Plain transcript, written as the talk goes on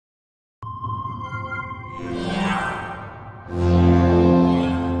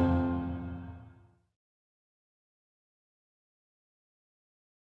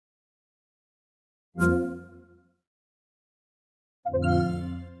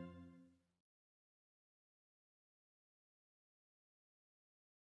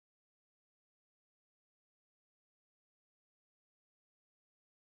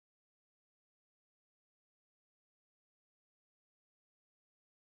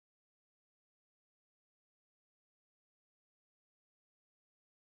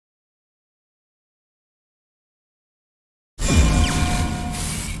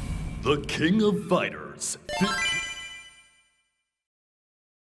The King of Fighters.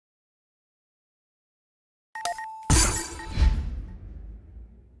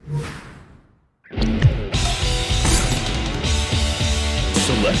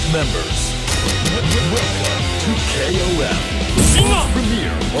 Select members. Welcome to KOF, the world's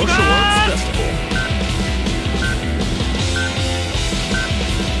premier martial arts festival.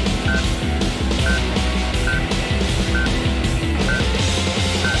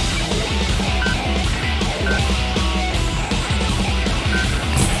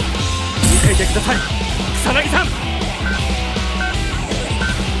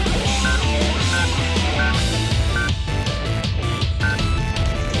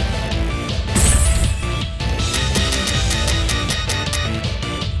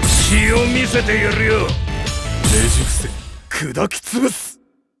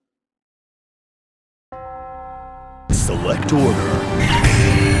 Select order.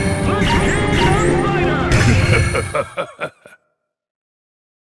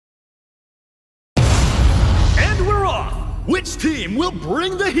 And we're off! Which team will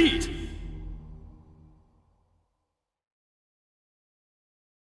bring the heat?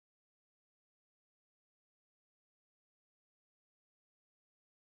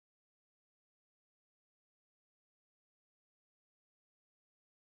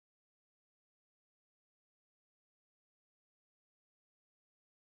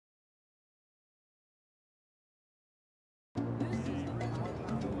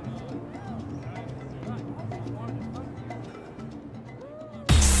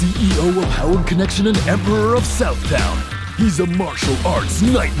 CEO of Howard Connection and Emperor of Southtown. He's a martial arts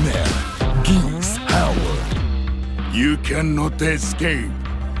nightmare. Geese Howard. You cannot escape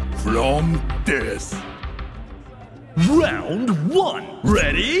from this. Round one.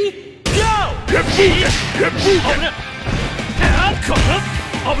 Ready? Go!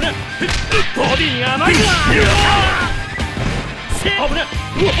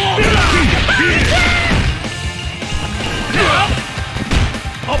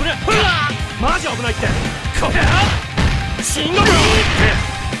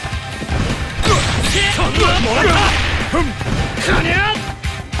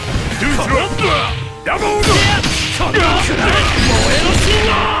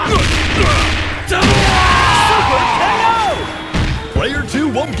 Player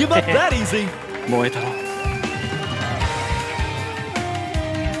 2 won't give up that easy. 燃えたろ。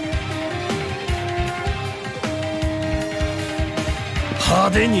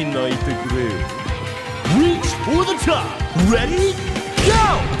派手に泣いてくれよ。Reach for the top. Ready? Go!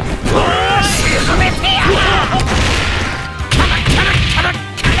 沈めてやる。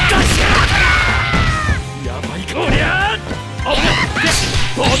やばいこりゃ。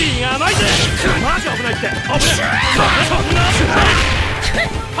ボディが甘いぜ。マジ危ないって。危ない。そんな。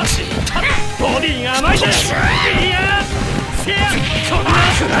ボディが甘いぜ。いや。せや。そんな。燃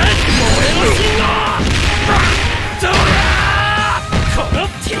えろ信号。どうだ。この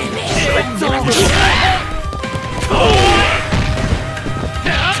てめえ。どうだ。こんな。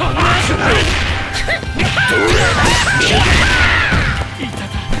どうだ。いただ。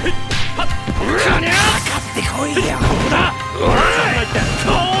かにゃ。かかってこいよ。ここだ。マジ危ないって。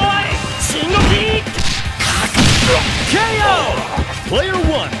おい。信号機。KO! Player 1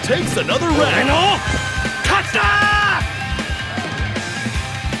 takes another round. の勝ちだ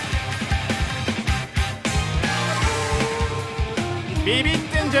ー。ビビっ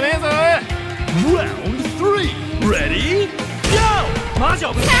てんじゃねえぞ。Round 3. Ready? Go! マジ危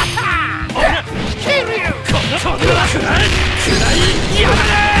ない。危ない。キルユ。こんなくらいやだね。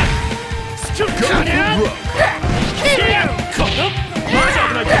スキルかね。キルユ。このマジ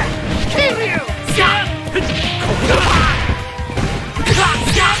危ない。キルユ。ここだ。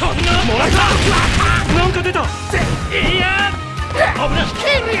こんなもらった。なんか出た。いや。危ない。キ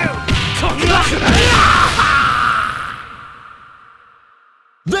ルユ。こんな。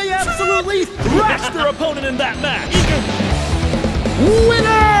They absolutely thrashed their opponent in that match.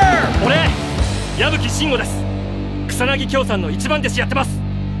 Winner! 俺、矢吹慎吾です。草薙京さんの一番弟子やってます。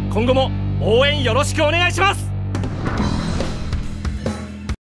今後も応援よろしくお願いします。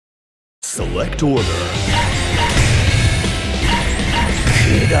Select order.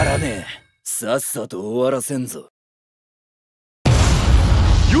 くだらねえ。さっさと終わらせんぞ。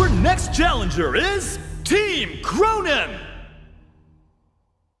Your next challenger is Team Cronin.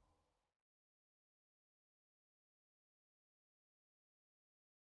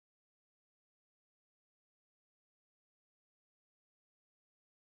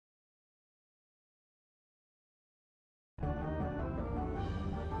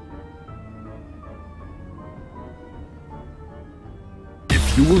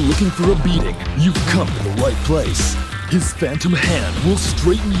 If you were looking for a beating, you've come to the right place. His phantom hand will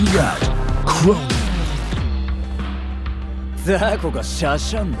straighten you out. Cronin. 雑魚がシャ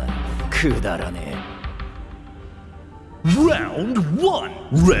シャンだ。くだらねえ。Round 1.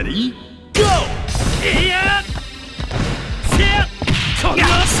 Ready? Go! いやせやこんな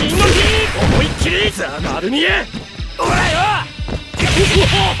しんごき思いっきり丸見えおらよせ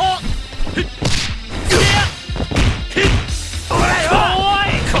やおらよおい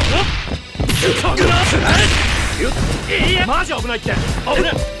このいやマジ危ないって危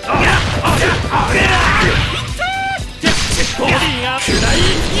ねボディが暗い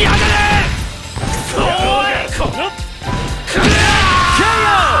やがれおいこのAn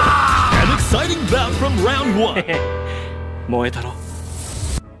exciting bout from round 1. 燃えたろ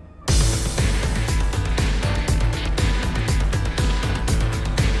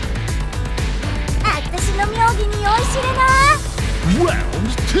私の妙義に酔いしれな。 Round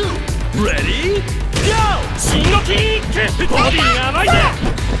 2. Ready? Go! しんごきボディが甘いぜ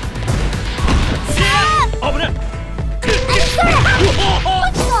せや危ね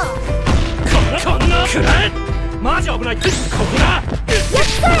こんなくらえマジ危ないここだちょ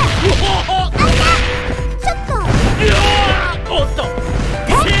っとおっと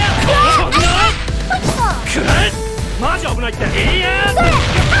せやこんなくらえマジ危ないっていや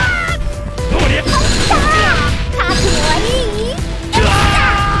おりゃ覚悟はいい？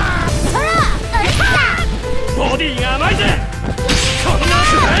ボディが甘いぜこんなくら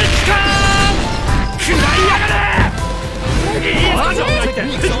え食らいやがれいやマジ危ないって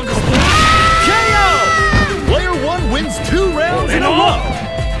KO! Player 1 wins 2 rounds in a row.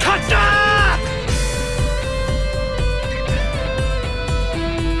 勝ちだ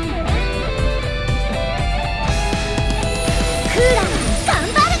クーラー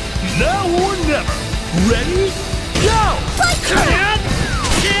頑張る。 Now or never. Ready? Go!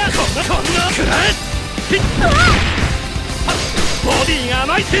 こんなくらえボディが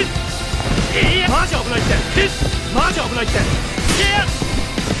甘いっていやマジ危ないってマジ危ないって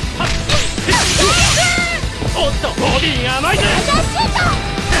おっとボディが甘いぜ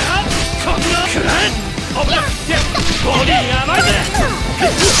こんなくらえ危ないボディが甘いぜ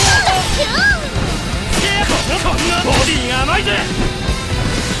こんなボディが甘いぜ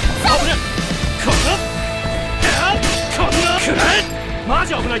危ないこんなくらえマ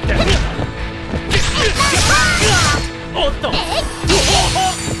ジ危ないっておっとお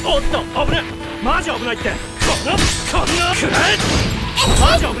っと危ないマジ危ないってこんなくらえ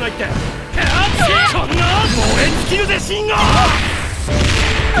マジ危ないってこんな燃え尽きるぜ信号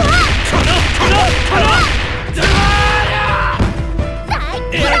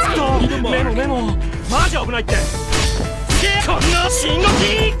メモマジ危ないってこんな信号機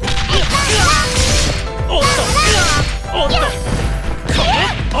おっとおっとこんな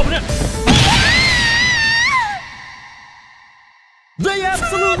危ないThey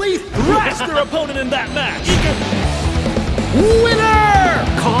absolutely thrashed their opponent in that match. Winner!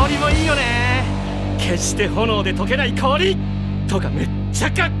 氷もいいよね決して炎で溶けない氷とかめっち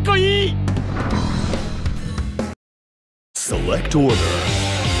ゃかっこいい Select order. よ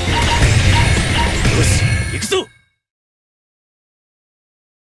し行くぞ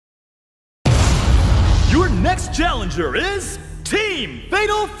Your next challenger is Team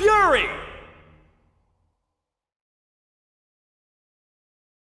Fatal Fury.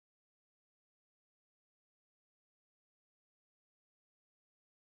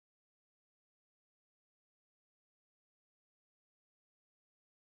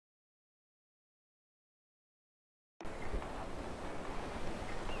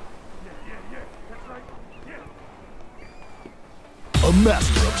 A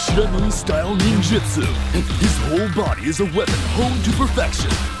master of Shiranui-style ninjutsu, his whole body is a weapon honed to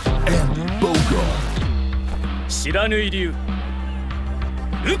perfection. Andy Bogard. 知らぬい流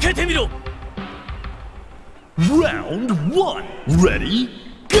受けてみろ Round 1. Ready?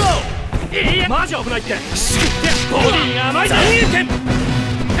 Go! いやマジ危ないってボディが甘いぜ残留点こん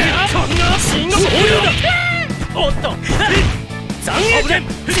な信号おっと残留点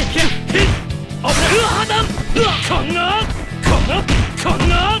こん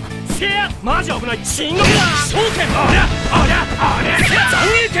なせやマジ危ない信号だ焦点おりゃ残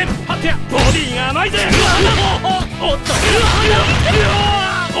留点はってやボディが甘いぜおっとおっ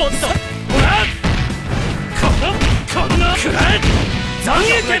とほらこんなくらえ残留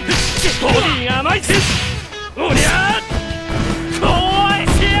点ボディが甘いぜおりゃおい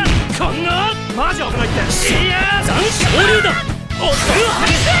せやこんなマジ危ないっていや残留だおっと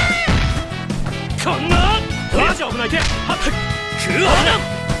こんなマジ危ないってはっクーハ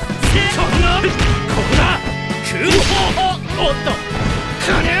ナこんなここだクーおっと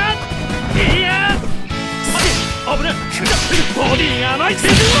かにゃいや危ねボディが甘いって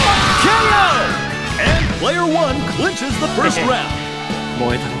KO! And player one clinches the first round.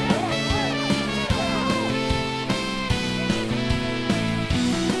 燃えたろ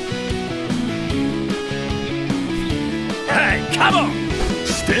Hey, come on!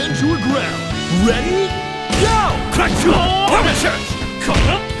 Stand your ground. Ready? Go! Crack you! Overchurch! こ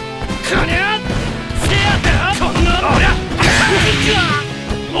のかにゃせやだこのおりゃ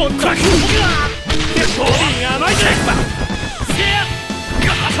おっとボディが甘いぜせや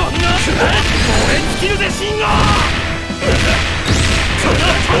こんな燃え尽きるぜ信号こ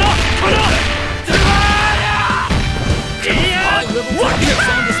のドラーいや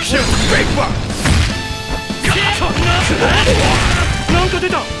シューブレイクワンこんななんか出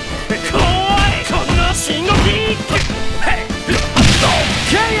た怖いこんな信号機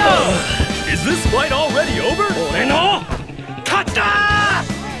KO! Is this fight already over? 俺の勝ちだ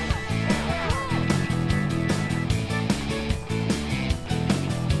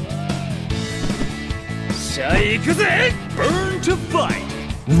しゃあ行くぜ Burn to fight.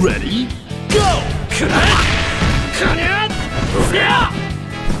 Ready? Go! くらえかにゃせや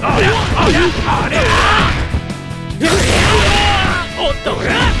ありゃありゃありゃおっとボ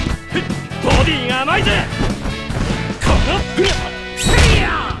ディが甘いぜこのせや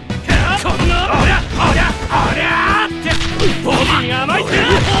こんなありゃありゃありゃってボディが甘いぜ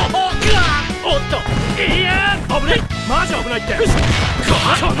おっといや危ないマジ危ないってこ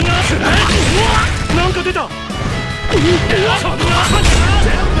んななんか出たこんな燃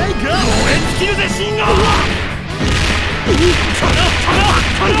え尽きるぜ信号この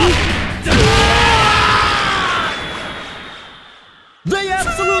They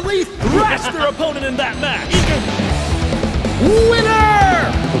absolutely thrashed their opponent in that match.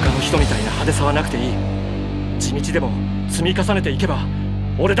 Winner! 他の人みたいな派手さはなくていい地道でも積み重ねていけば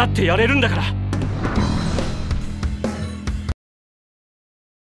俺だってやれるんだから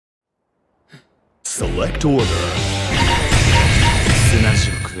Select order. 砂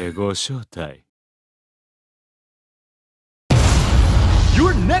食へご招待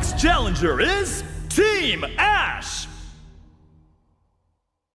Your next challenger is Team Ash.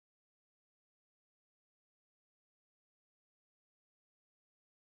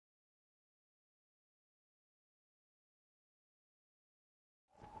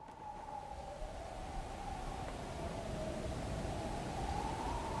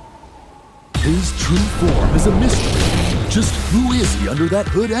 His true form is a mystery. Just who is he under that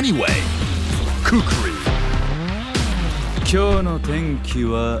hood anyway? Kukri. 今日の天気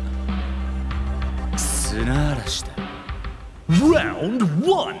は砂嵐だ Round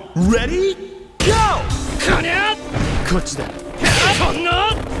 1. Ready? Go! かにゃこっちだこんな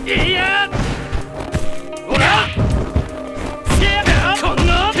いやおらせやこん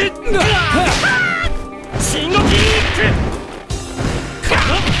な信号機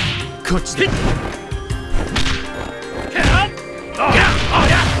こっちだありゃあ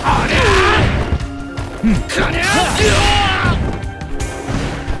りゃありゃかにゃ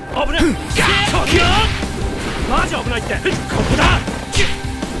危ねこんなマジ危ないってここだ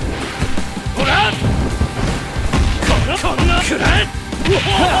ほらこんなくらえこ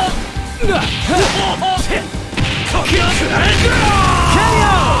んなくらえ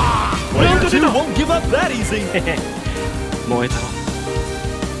Player 2 won't give up that easy. 燃えたろ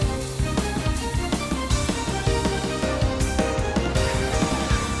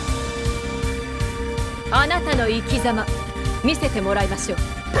あなたの生き様見せてもらいましょう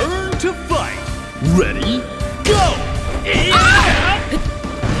Burn to fight. Ready? Go! いや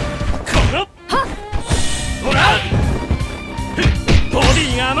このほらボデ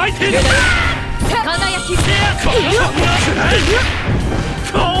ィが甘いって輝きこんなくらい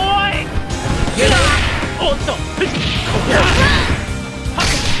怖いおっとここだ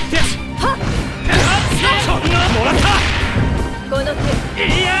そんなもらったこの手い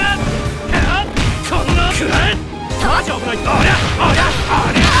やこんなくらいマジ危ないありゃありゃ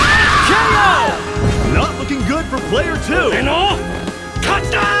ありゃ KO! Not looking good for player 俺 2. の勝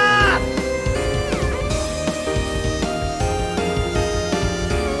ちだ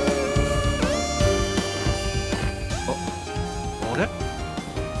あれ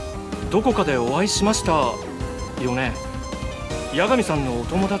どこかでお会いしましたよね八神さんのお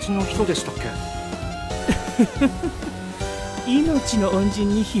友達の人でしたっけ命の恩人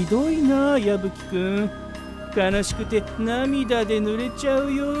にひどいな、矢吹くん。悲しくて涙で濡れちゃ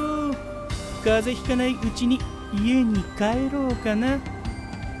うよ。風邪ひかないうちに家に帰ろうかな。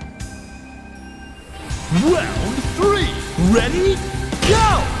Round 3. Ready? Go!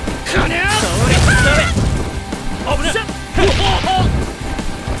 かにゃ危ね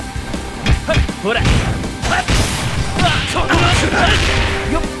ほらよ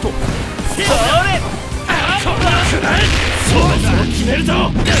っとそれそろそろ決めるぞ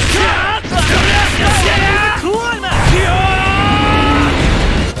怖いな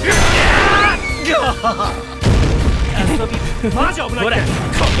遊びマジ危ないって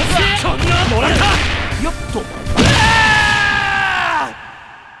こんなもらったよっと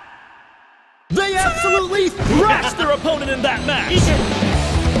They absolutely thrashed their opponent in that match!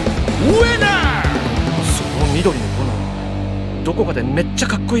 Winner! その緑の炎どこかでめっちゃ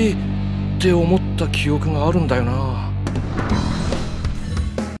かっこいいって思った記憶があるんだよな。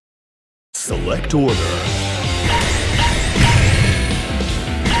 Select order.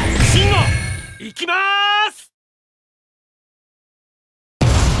 慎吾行きまーす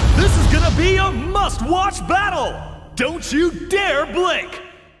This is gonna be a must-watch battle! Don't you dare blink!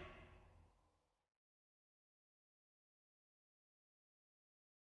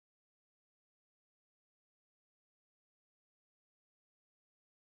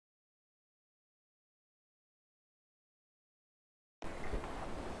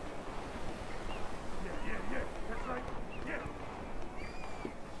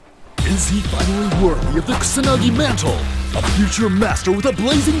 Is he finally worthy of the Kusanagi mantle? A future master with a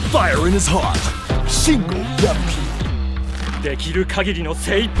blazing fire in his heart, Shingo Yabuki. できる限りの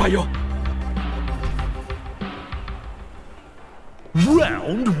精一杯を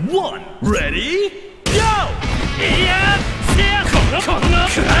Round 1. Ready? Go! いやせやこのく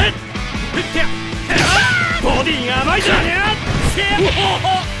らえボディが甘いぜせや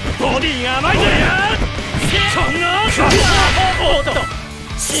ボディが甘いぜせやこのおっと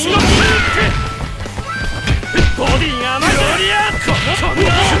しのぎボディが甘いぜこのくら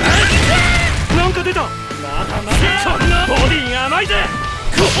えなんか出たまだまだこんなボディが甘いぜ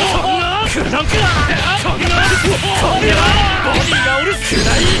こんなくなんかこんなこれはボディがおるくら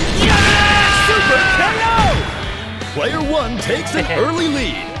いやSuper KO! Player 1 takes an early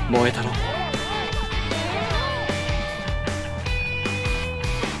lead. 燃えたの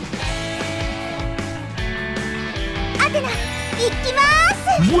アテナ行きまー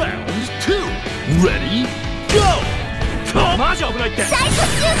す Round 2. Ready? Go! マジ危ないって最初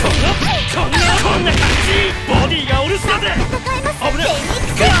シュートこんな感じボディがおるすだぜ戦えます危ねフェニ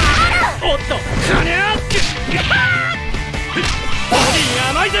ックスアロおっとカネアボディが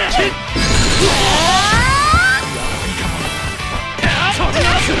甘いぜそんなくら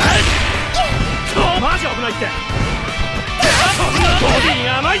いマジ危ないってそんなボディ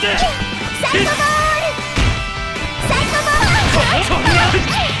が甘いぜサイドボールサイドボールそんな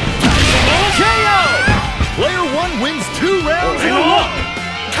KO! Player 1 wins 2 rounds in a row.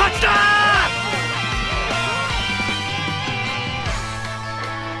 勝ちだ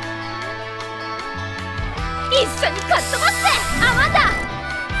一緒にかっ飛ばしてアマンダ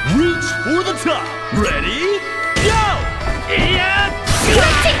Reach for the top. Ready? Go! いやスイッ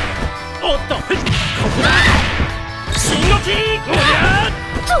チおっとここだ進撃おりゃ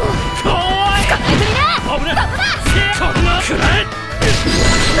怖い捕まえてみな危ないどこだこんなくらえ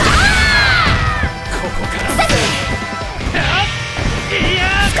ここからいや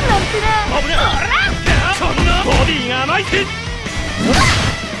捕まってな危ないこんなボディが甘いって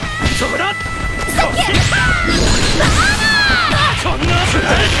そこだサンキューこんなくら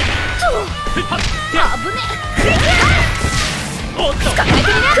え危ねおっと捕まえて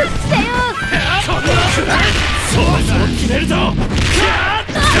みな食ってよそんなくらえそろそろ決めるぞ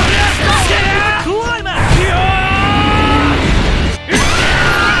怖いな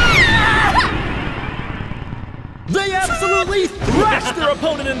They absolutely thrashed their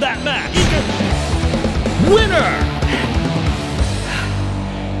opponent in that match. Winner!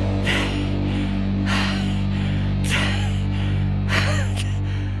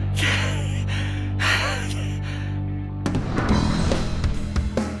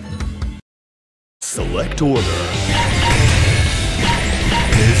 Select order.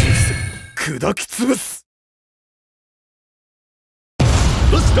 砕き潰す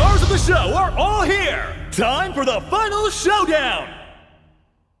The stars of the show are all here! Time for the final showdown!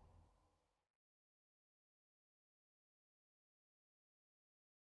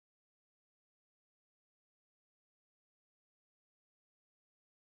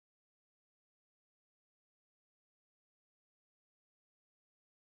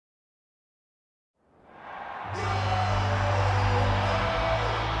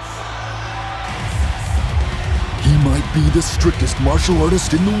 He might be the strictest martial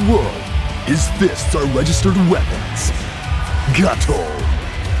artist in the world. His fists are registered weapons. Gato.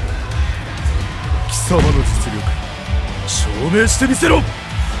 貴様の実力証明してみせろ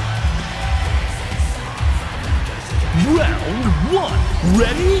Round 1.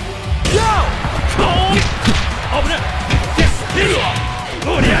 Ready?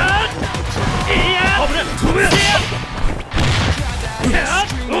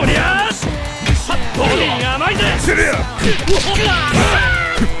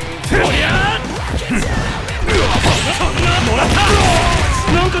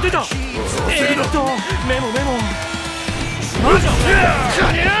 なんか出た。メモメモ。マジ危な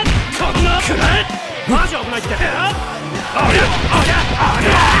い。こんなくらい。マジ危ないって。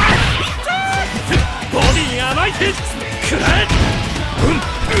ボディが甘いって。くらい。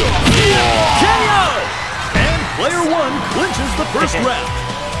KO! And player one clinches the first round.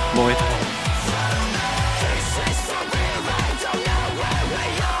 燃えた。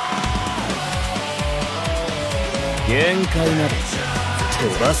限界など飛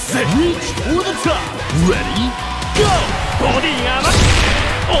ばせ。Reach for the top. Ready? Go! ボディが甘い。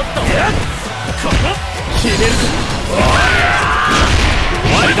おっと。この決めるぞ。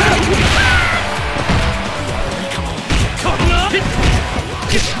終わりだ。こんな。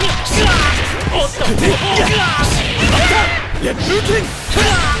おっと。Get moving!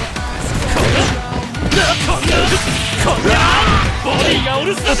 こんなボディがお留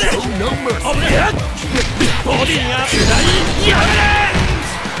守だぜ。Oh, no mercy. 危ねえ。ボディが下りやめれ。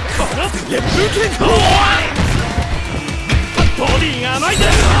このGet moving! ボディが甘いぜ。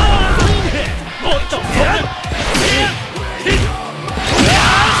おっと。KO!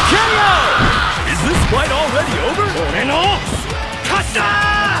 Is this fight already over? 俺の勝ちだ。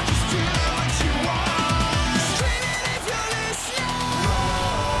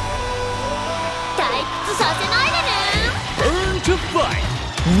退屈させないでね。 Burn to fight.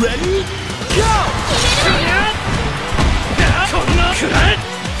 Ready? Go! こんなくらい。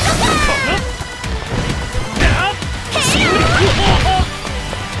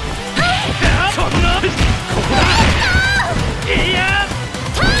こんなここだ。いや。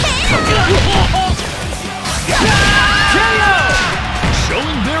KO!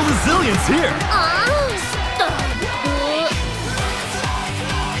 Showing their resilience here. ああ、だいぶ。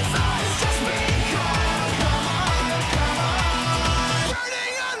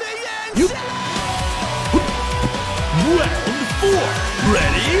Round 4.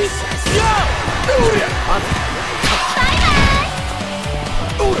 Ready? Go! やっ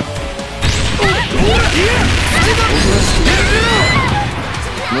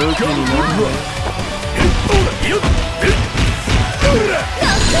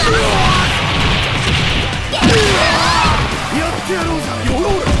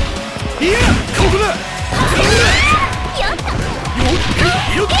た。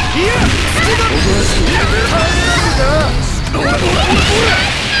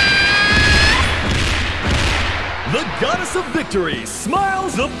 The goddess of victory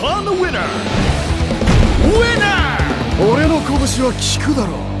smiles upon the winner. Winner! 俺の拳は効くだ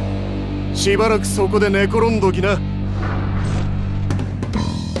ろう。しばらくそこで寝転んどきな。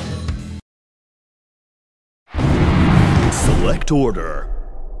Select order.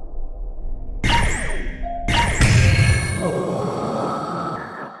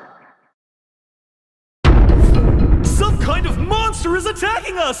 Some kind of monster is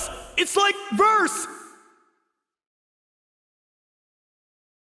attacking us! It's like verse!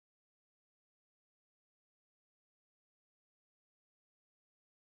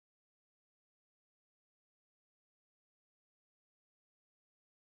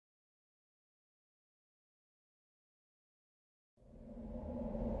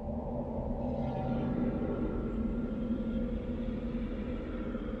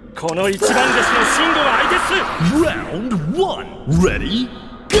 Round 1. Ready?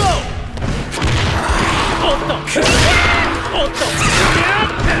 Go! おっと。おっと。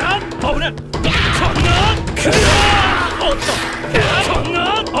危ね。こんな。おっと。こんな。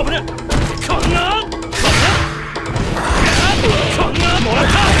危ね。こんな。こんな。もらっ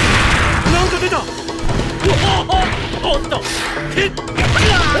た。なんか出た。おっと。ひっ。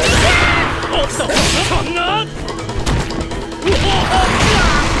おっと。こんな。お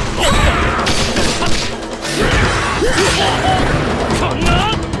っと。こんな。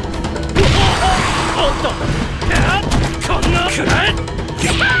おっと。こんなくらい。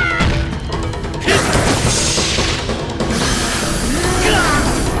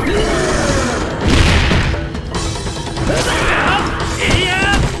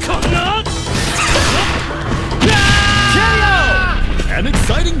An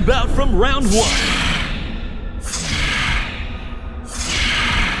exciting bout from round 1.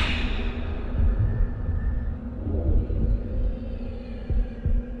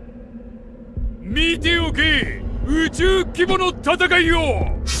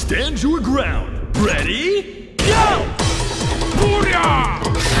 Stand your ground. Ready? Go!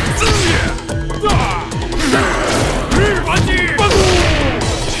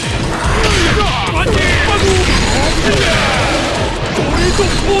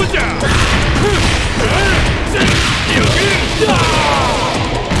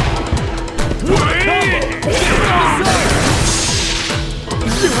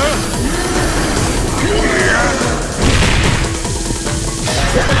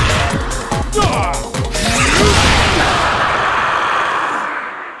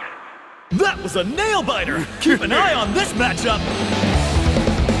 That was a nail-biter! Keep an eye on this matchup!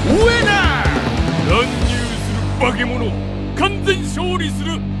 Winner! 乱入する化け物、完全勝利す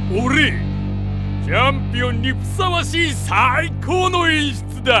る俺。チャンピオンにふさわしい最高の演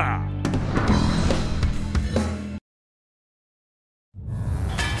出だ。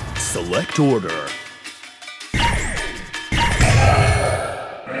Select order.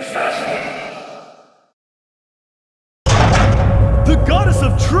 The goddess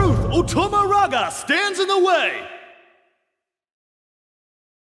of truth, Otoma Raga, stands in the way!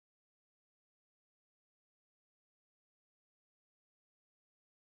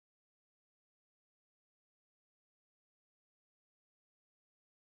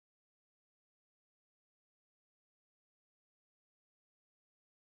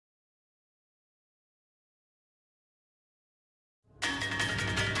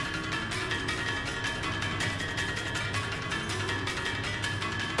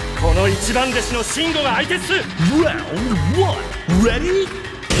 Round 1, ready,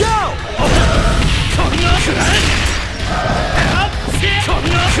 go!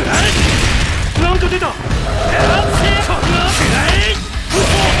 なんか出た。おっ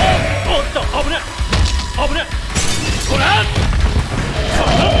と、危ない。危ない。ほら。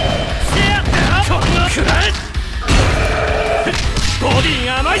ボディ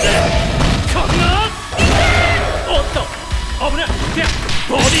が甘いぜ。おっと、危ない。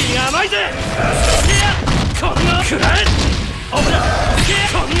ボディが甘いぜ。こんなくらい。危ない。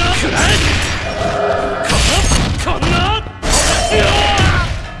こんなくらい。こんな。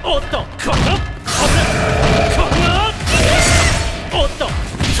おっと、こんな。危ない。こんな。おっと、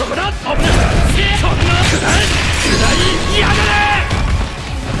そこだ。危ない。こんなくらい。くらいやがれ。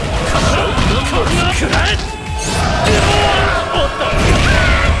こんなくらい。おっと。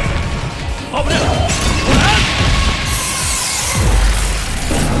危ない。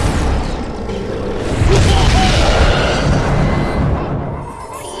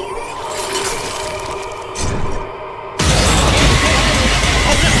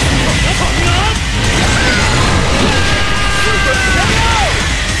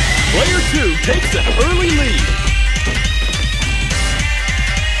Player 2 takes an early lead.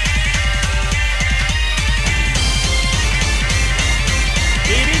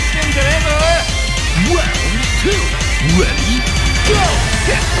 Round 2, ready, go!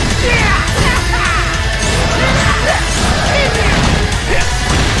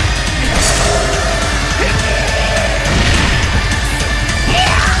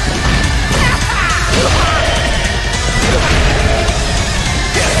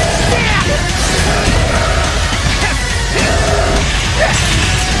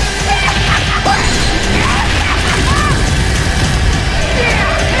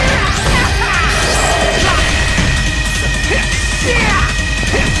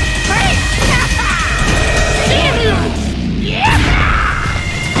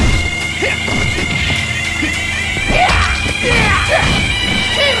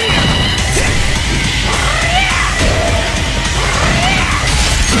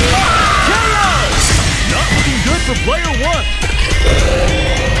 For player 1.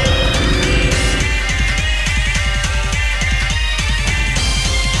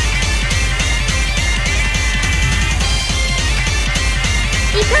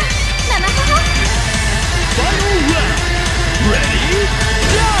 Final round. Ready,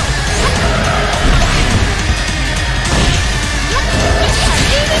 go!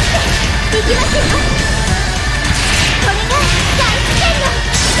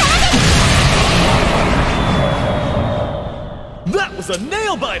 That was a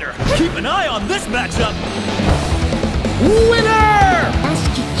nail-biter! Keep an eye on this matchup! Winner! 悪し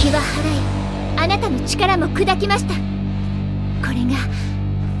き気は払い、あなたの力も砕きました。これが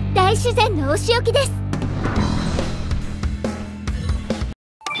大自然のお仕置きです。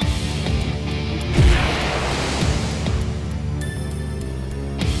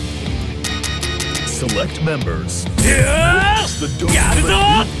Select members. Witness the dawn of a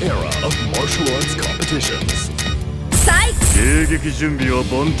new era of martial arts competitions. 迎撃準備は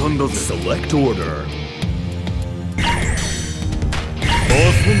万端だぜ。Select order.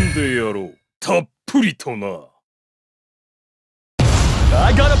 遊んでやろう。たっぷりとな。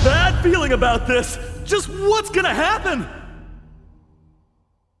I got a bad feeling about this. Just what's gonna happen?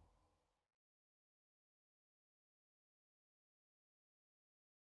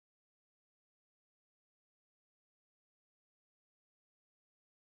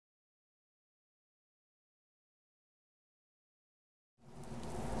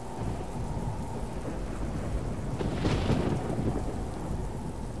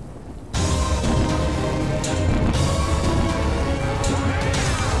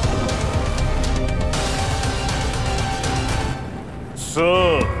さあ、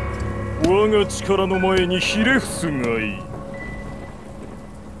我が力の前にひれ伏すがいい。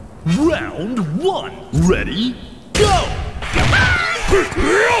Round 1. Ready? Go!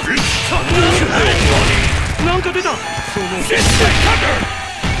 なんか出た。その絶対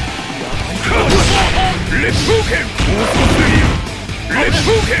レッドケン遅すぎる。レッ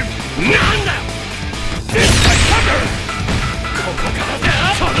ドケンなんだよ。絶対ここからだ。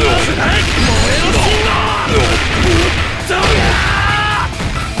そんなくない燃えろ信号。どうや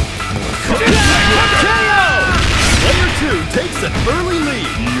KO! Player 2 takes an early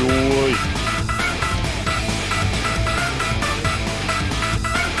lead. 弱い。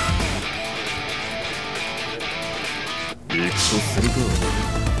行くとするか。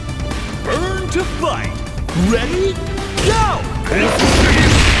Burn to fight. Ready? Go! 遅すぎる。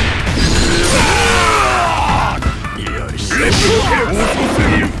よし。レッドケン遅す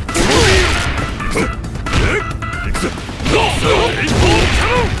ぎる。行くぞ。行くぞ。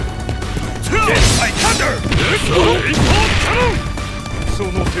絶対カンダー。一本キャノン。その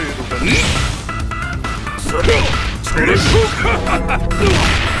程度だね。レッ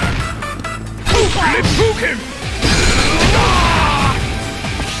ドケン。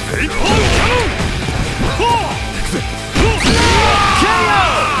一本キャノン。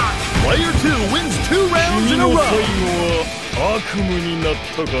Player 2 wins 2 rounds in a 君の row. 最後は悪夢になっ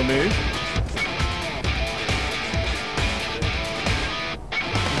たかね。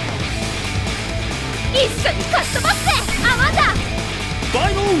一緒にかっ飛ばせアマンダ。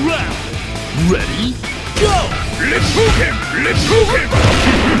 Final round. Ready? Go! Let's move him! Let's move him!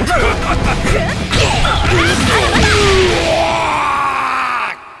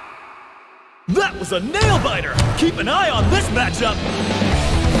 That was a nail-biter! Keep an eye on this matchup!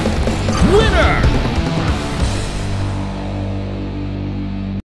 Winner!